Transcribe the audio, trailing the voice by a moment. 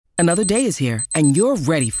Another day is here, and you're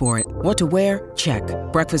ready for it. What to wear? Check.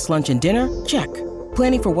 Breakfast, lunch, and dinner? Check.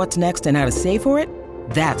 Planning for what's next and how to save for it?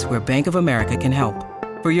 That's where Bank of America can help.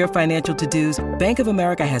 For your financial to-dos, Bank of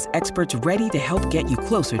America has experts ready to help get you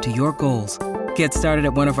closer to your goals. Get started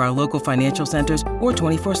at one of our local financial centers or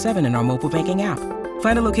 24/7 in our mobile banking app.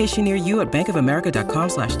 Find a location near you at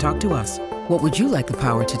bankofamerica.com/talktous. What would you like the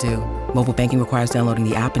power to do? Mobile banking requires downloading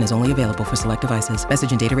the app and is only available for select devices. Message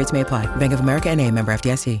and data rates may apply. Bank of America N.A., member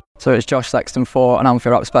FDIC. So it's Josh Sexton for an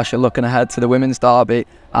Anfield Wrap special looking ahead to the women's derby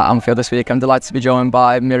at Anfield this week. I'm delighted to be joined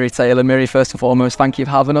by Miri Taylor. Miri, first and foremost, thank you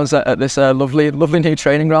for having us at this lovely new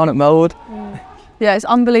training ground at Melwood. Yeah, it's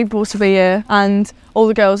unbelievable to be here, and all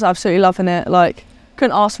the girls are absolutely loving it. Like,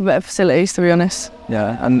 couldn't ask for better facilities, to be honest.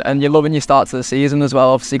 Yeah, and you're loving your start to the season as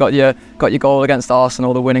well. Obviously, got your goal against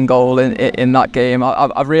Arsenal, the winning goal in that game.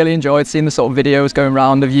 I've really enjoyed seeing the sort of videos going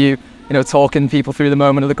around of you, talking people through the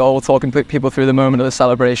moment of the goal, talking people through the moment of the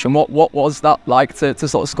celebration. What was that like to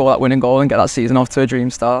sort of score that winning goal and get that season off to a dream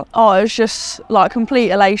start? Oh, it was just like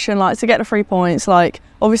complete elation. Like, to get the 3 points. Like,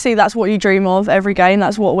 obviously that's what you dream of every game.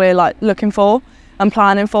 That's what we're like looking for and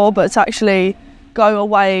planning for. But to actually go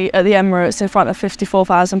away at the Emirates in front of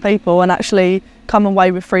 54,000 people and actually come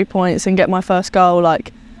away with 3 points and get my first goal,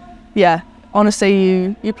 like, yeah,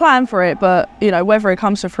 honestly, you plan for it, but whether it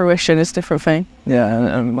comes to fruition is a different thing. Yeah,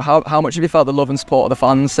 and how much have you felt the love and support of the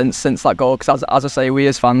fans since that goal? Because as I say, we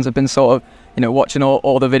as fans have been sort of watching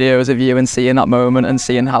all the videos of you and seeing that moment and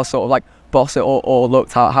seeing how sort of like boss it all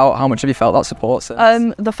looked. How much have you felt that support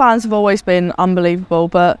since? The fans have always been unbelievable,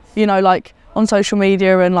 but like on social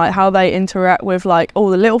media and like how they interact with like all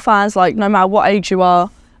the little fans, like no matter what age you are,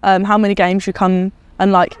 how many games you come,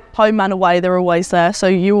 and like home and away, they're always there. So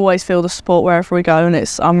you always feel the support wherever we go, and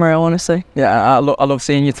it's unreal, honestly. Yeah, I love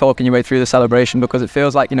seeing you talking your way through the celebration, because it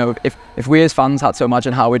feels like, if we as fans had to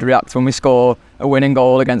imagine how we'd react when we score a winning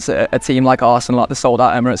goal against a team like Arsenal, like the sold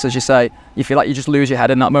out Emirates, as you say, you feel like you just lose your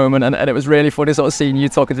head in that moment. And it was really funny sort of seeing you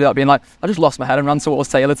talking through that, being like, I just lost my head and ran towards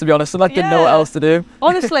Taylor, to be honest, and didn't know what else to do.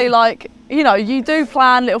 Honestly, like, you do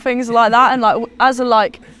plan little things like that, and like as a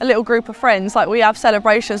little group of friends, like we have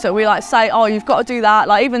celebrations that we like say, oh, you've got to do that.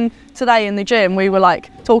 Like even today in the gym, we were like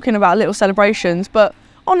talking about little celebrations. But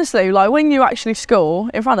honestly, like when you actually score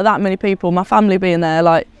in front of that many people, my family being there,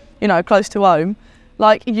 like close to home,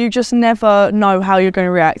 like you just never know how you're going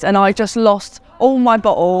to react. And I just lost all my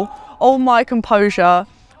bottle, all my composure,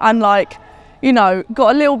 and got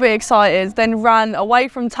a little bit excited, then ran away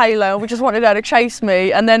from Taylor, and we just wanted her to chase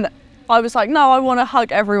me, and then I was like, no, I want to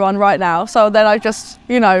hug everyone right now. So then I just,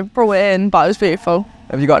 brought it in, but it was beautiful.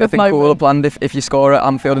 Have you got anything cooler planned if you score at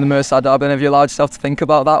Anfield in the Merseyside derby? And have you allowed yourself to think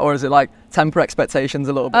about that, or is it like temper expectations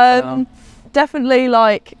a little bit for now? Definitely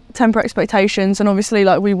like temper expectations, and obviously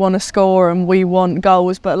like we want to score and we want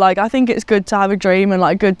goals, but like I think it's good to have a dream and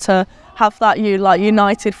like good to have that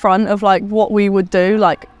united front of like what we would do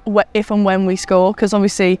like if and when we score, because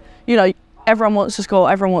obviously everyone wants to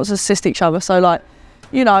score, everyone wants to assist each other. So like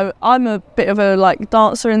I'm a bit of a like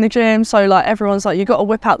dancer in the gym, so like everyone's like, you got to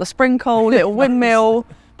whip out the sprinkle, little windmill.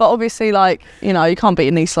 But obviously, like, you can't beat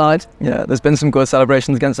a knee slide. Yeah, there's been some good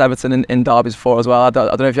celebrations against Everton in derbies before as well. I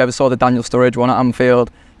don't know if you ever saw the Daniel Sturridge one at Anfield.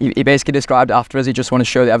 He basically described it after as he just want to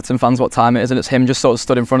show the Everton fans what time it is, and it's him just sort of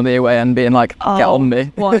stood in front of the away end being like, get on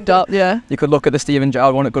me. Wind up, yeah. You could look at the Steven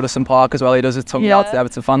Gerrard one at Goodison Park as well. He does his tongue out to the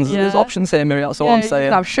Everton fans. Yeah. There's options here, Miri, that's all I'm saying. You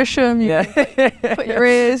can have shush 'em, you can put your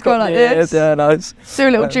ears, go like this. Yeah, nice. Do a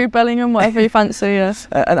little Jude Bellingham, whatever you fancy, yeah.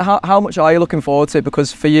 And how much are you looking forward to it?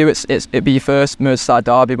 Because for you, it'd be your first Merseyside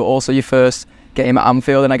derby, but also your first game at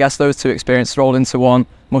Anfield, and I guess those two experiences rolled into one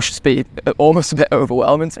must just be almost a bit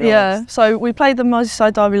overwhelming, to be honest. So we played the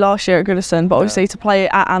Merseyside derby last year at Goodison, but obviously to play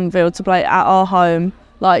it at Anfield, to play it at our home,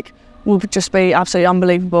 like, would just be absolutely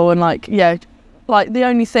unbelievable. And like, yeah, like the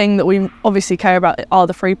only thing that we obviously care about are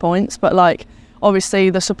the 3 points, but like obviously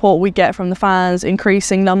the support we get from the fans,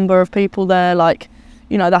 increasing number of people there, like,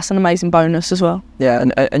 that's an amazing bonus as well. Yeah,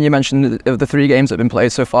 and you mentioned of the 3 games that have been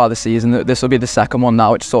played so far this season, that this will be the second one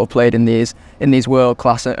now, which sort of played in these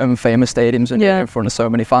world-class and famous stadiums and in front of so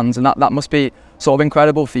many fans, and that must be sort of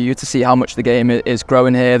incredible for you to see how much the game is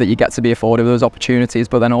growing here, that you get to be afforded those opportunities,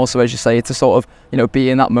 but then also, as you say, to sort of be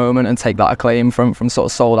in that moment and take that acclaim from sort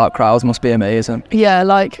of sold-out crowds must be amazing. Yeah,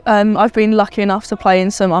 like I've been lucky enough to play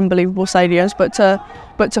in some unbelievable stadiums, but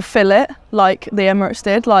to fill it like the Emirates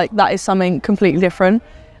did, like that is something completely different.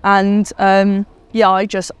 And I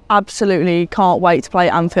just absolutely can't wait to play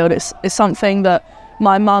at Anfield. It's something that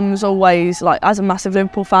my mum's always, like, as a massive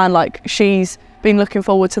Liverpool fan, like she's been looking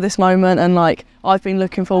forward to this moment, and like I've been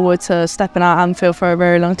looking forward to stepping out Anfield for a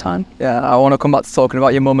very long time. Yeah, I want to come back to talking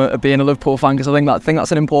about your mum being a Liverpool fan, because I think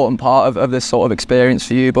that's an important part of this sort of experience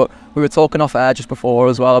for you. But we were talking off air just before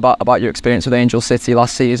as well about your experience with Angel City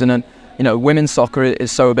last season, and you know, women's soccer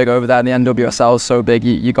is so big over there, and the NWSL is so big.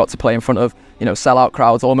 You got to play in front of, you know, sellout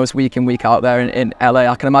crowds almost week in, week out there in LA.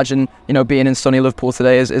 I can imagine, you know, being in sunny Liverpool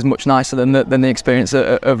today is much nicer than the experience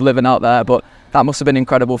of living out there. But that must have been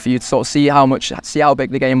incredible for you to sort of see how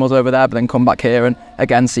big the game was over there, but then come back here and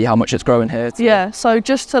again see how much it's growing here too. Yeah, so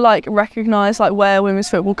just to like recognise like where women's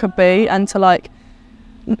football could be, and to like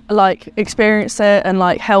experience it and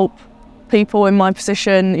like help people in my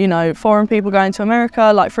position, you know, foreign people going to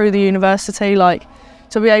America, like through the university, like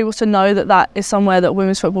to be able to know that is somewhere that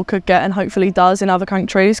women's football could get, and hopefully does in other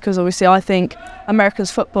countries, because obviously I think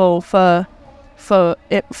America's football for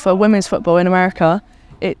women's football in America,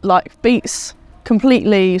 it like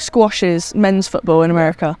completely squashes men's football in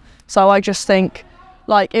America. So I just think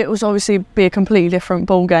like it was obviously be a completely different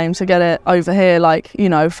ball game to get it over here, like, you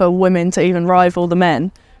know, for women to even rival the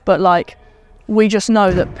men. But like we just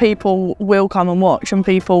know that people will come and watch, and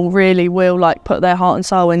people really will like put their heart and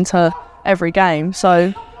soul into every game.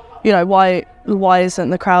 So, you know, why isn't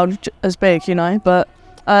the crowd as big, you know? But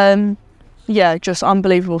yeah, just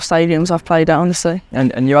unbelievable stadiums I've played at, honestly.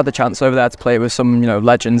 And you had the chance over there to play with some, you know,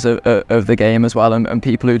 legends of the game as well, and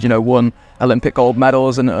people who'd, you know, won Olympic gold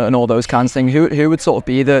medals and all those kinds of things. Who would sort of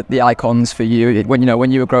be the icons for you when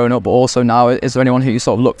you were growing up, but also now? Is there anyone who you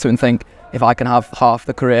sort of look to and think, if I can have half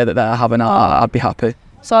the career that they're having, I'd be happy?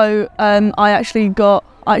 So I actually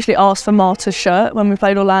asked for Marta's shirt when we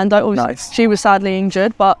played Orlando. Nice. She was sadly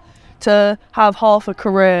injured, but to have half a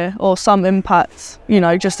career or some impact, you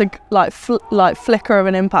know, just a flicker of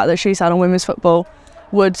an impact that she's had on women's football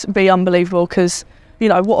would be unbelievable, because, you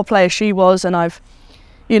know, what a player she was. And I've,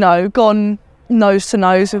 you know, gone nose to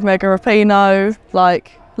nose with Megan Rapinoe,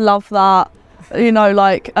 like, love that. You know,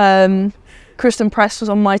 like, Kristen Press was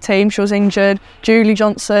on my team, she was injured. Julie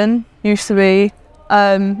Johnson used to be,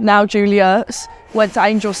 now Julie Ertz, went to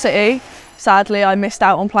Angel City. Sadly, I missed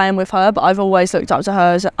out on playing with her, but I've always looked up to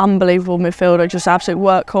her as an unbelievable midfielder, just absolute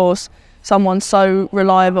workhorse, someone so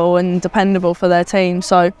reliable and dependable for their team.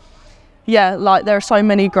 So, yeah, like there are so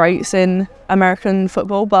many greats in American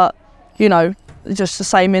football, but, you know, just the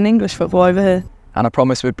same in English football over here. And I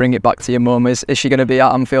promise we'd bring it back to your mum. Is she going to be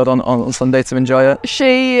at Anfield on Sunday to enjoy it?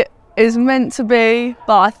 She is meant to be,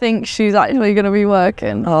 but I think she's actually going to be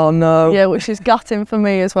working. Oh, no. Yeah, which is gutting for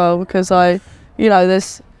me as well, because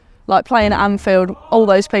there's like playing at Anfield, all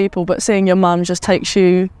those people, but seeing your mum just takes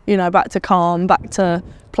you, you know, back to calm, back to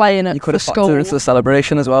playing at you could have school. factored into the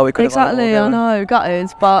celebration as well. We could exactly, I know,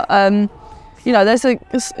 gutted, but you know, there's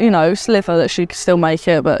a sliver that she could still make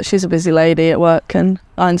it, but she's a busy lady at work, and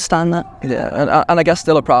I understand that. Yeah, and I guess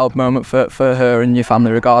still a proud moment for her and your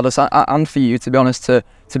family, regardless, and for you, to be honest, to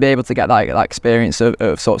be able to get that experience of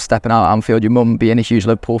sort of stepping out at Anfield. Your mum being a huge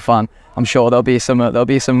Liverpool fan, I'm sure there'll be some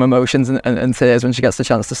emotions and tears when she gets the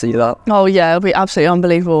chance to see that. Oh yeah, it'll be absolutely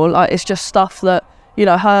unbelievable. Like, it's just stuff that, you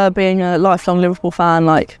know, her being a lifelong Liverpool fan,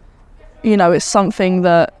 like, you know, it's something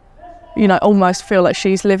that, you know, almost feel like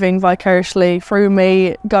she's living vicariously through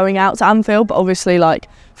me going out to Anfield. But obviously, like,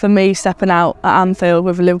 for me stepping out at Anfield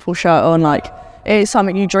with a Liverpool shirt on, like, it's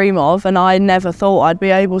something you dream of, and I never thought I'd be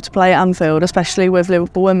able to play at Anfield, especially with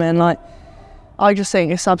Liverpool women. Like, I just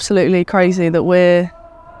think it's absolutely crazy that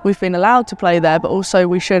we've been allowed to play there, but also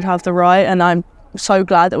we should have the right, and I'm so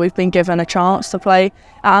glad that we've been given a chance to play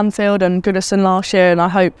at Anfield and Goodison last year, and I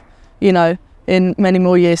hope, you know, in many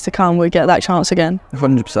more years to come we get that chance again.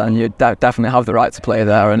 100%, you definitely have the right to play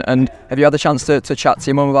there. And have you had the chance to chat to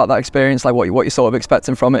your mum about that experience, like what you're sort of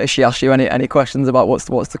expecting from it? Has she asked you any questions about what's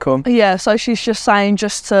to come? Yeah, so she's just saying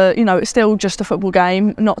just to, you know, it's still just a football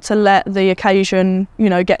game, not to let the occasion, you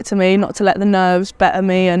know, get to me, not to let the nerves better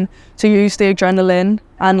me, and to use the adrenaline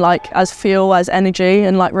and like as fuel, as energy,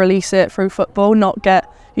 and like release it through football, not get,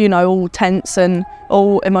 you know, all tense and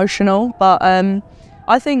all emotional. But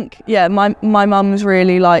I think, yeah, my mum's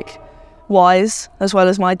really like wise, as well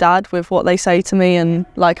as my dad, with what they say to me, and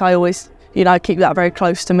like I always, you know, keep that very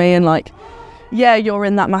close to me, and like, yeah, you're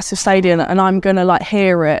in that massive stadium and I'm gonna like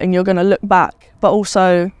hear it and you're gonna look back, but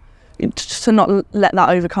also just to not let that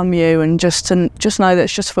overcome you, and just know that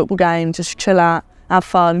it's just a football game, just chill out, have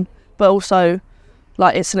fun, but also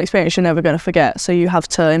like it's an experience you're never going to forget, so you have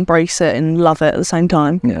to embrace it and love it at the same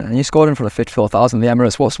time. Yeah, and you scored in front of 54,000 the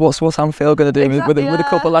Emirates. What's Anfield going to do exactly, with a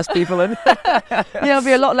couple less people in? Yeah, it'll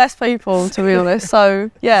be a lot less people, to be honest. So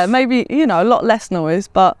yeah, maybe, you know, a lot less noise,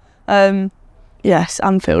 but yes,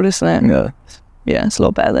 Anfield, isn't it? Yeah, it's a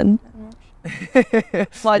lot better than.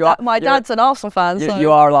 My dad's an Arsenal fan. So.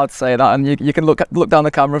 You are allowed to say that, and you can look down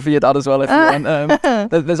the camera for your dad as well if you want.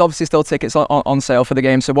 There's obviously still tickets on sale for the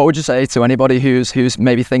game. So what would you say to anybody who's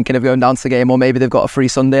maybe thinking of going down to the game, or maybe they've got a free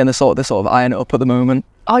Sunday and they're sort of eyeing it up at the moment?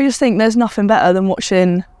 I just think there's nothing better than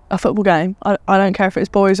watching a football game. I don't care if it's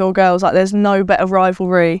boys or girls. Like, there's no better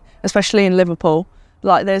rivalry, especially in Liverpool.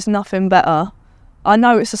 Like, there's nothing better. I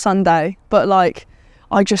know it's a Sunday, but like,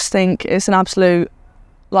 I just think it's an absolute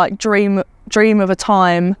like dream of a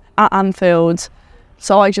time at Anfield.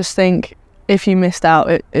 So I just think if you missed out,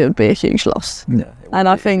 it would be a huge loss. Yeah, and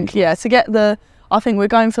I think I think we're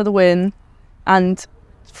going for the win, and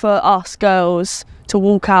for us girls to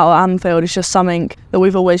walk out at Anfield is just something that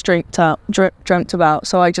we've always dreamt about.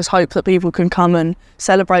 So I just hope that people can come and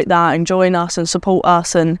celebrate that and join us and support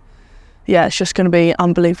us, and yeah, it's just going to be an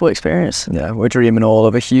unbelievable experience. Yeah, we're dreaming all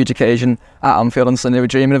of a huge occasion at Anfield on Sunday. We're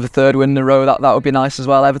dreaming of a third win in a row. That would be nice as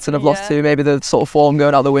well. Everton have lost two. Maybe the sort of form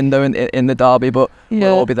going out the window in the derby, but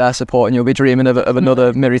we'll all be there supporting. You'll be dreaming of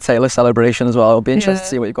another Miri Taylor celebration as well. It'll be interesting to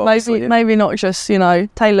see what you've got. Maybe not just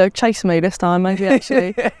Taylor chasing me this time. Maybe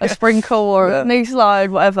actually a sprinkle or a knee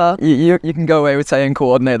slide, whatever. You can go away with Tay and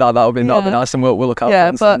coordinate that. That'll be nice, and we'll look out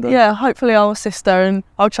for it. But hopefully I'll assist her and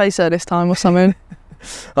I'll chase her this time or something.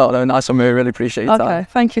 Oh no, nice one, Miri. Really appreciate your time. Okay,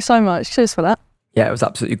 thank you so much. Cheers for that. Yeah, it was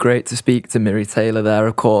absolutely great to speak to Miri Taylor there,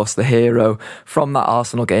 of course, the hero from that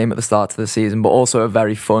Arsenal game at the start of the season, but also a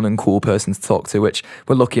very fun and cool person to talk to, which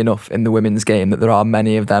we're lucky enough in the women's game that there are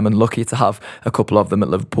many of them, and lucky to have a couple of them at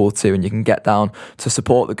Liverpool too. And you can get down to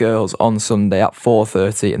support the girls on Sunday at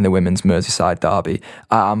 4:30 in the women's Merseyside derby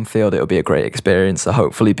at Anfield. It'll be a great experience. So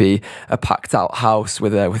hopefully be a packed out house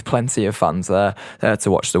with plenty of fans there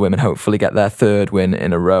to watch the women hopefully get their third win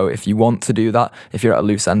in a row. If you want to do that, if you're at a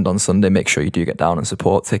loose end on Sunday, make sure you do get down and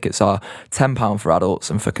support. Tickets are £10 for adults,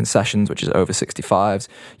 and for concessions, which is over 65s,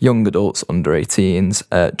 young adults under 18s,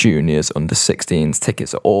 juniors under 16s,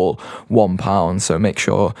 tickets are all £1. So make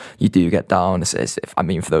sure you do get down.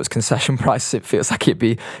 For those concession prices, it feels like it'd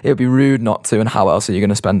be rude not to. And how else are you going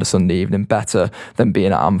to spend a Sunday evening better than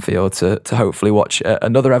being at Anfield to hopefully watch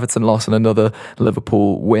another Everton loss and another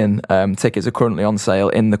Liverpool win? Tickets are currently on sale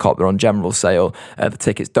in the Cop. They're on general sale. The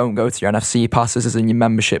tickets don't go to your NFC passes as in your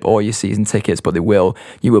membership or your season tickets, but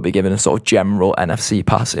you will be given a sort of general NFC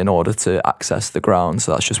pass in order to access the ground.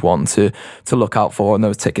 So that's just one to look out for. And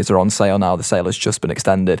those tickets are on sale now. The sale has just been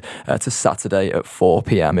extended to Saturday at 4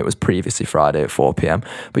 p.m. It was previously Friday at 4 p.m.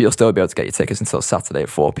 But you'll still be able to get your tickets until Saturday at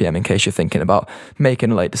 4 p.m. in case you're thinking about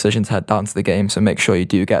making a late decision to head down to the game. So make sure you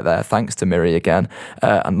do get there. Thanks to Miri again.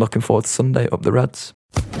 And looking forward to Sunday up the Reds.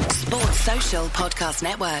 Sports Social Podcast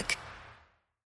Network.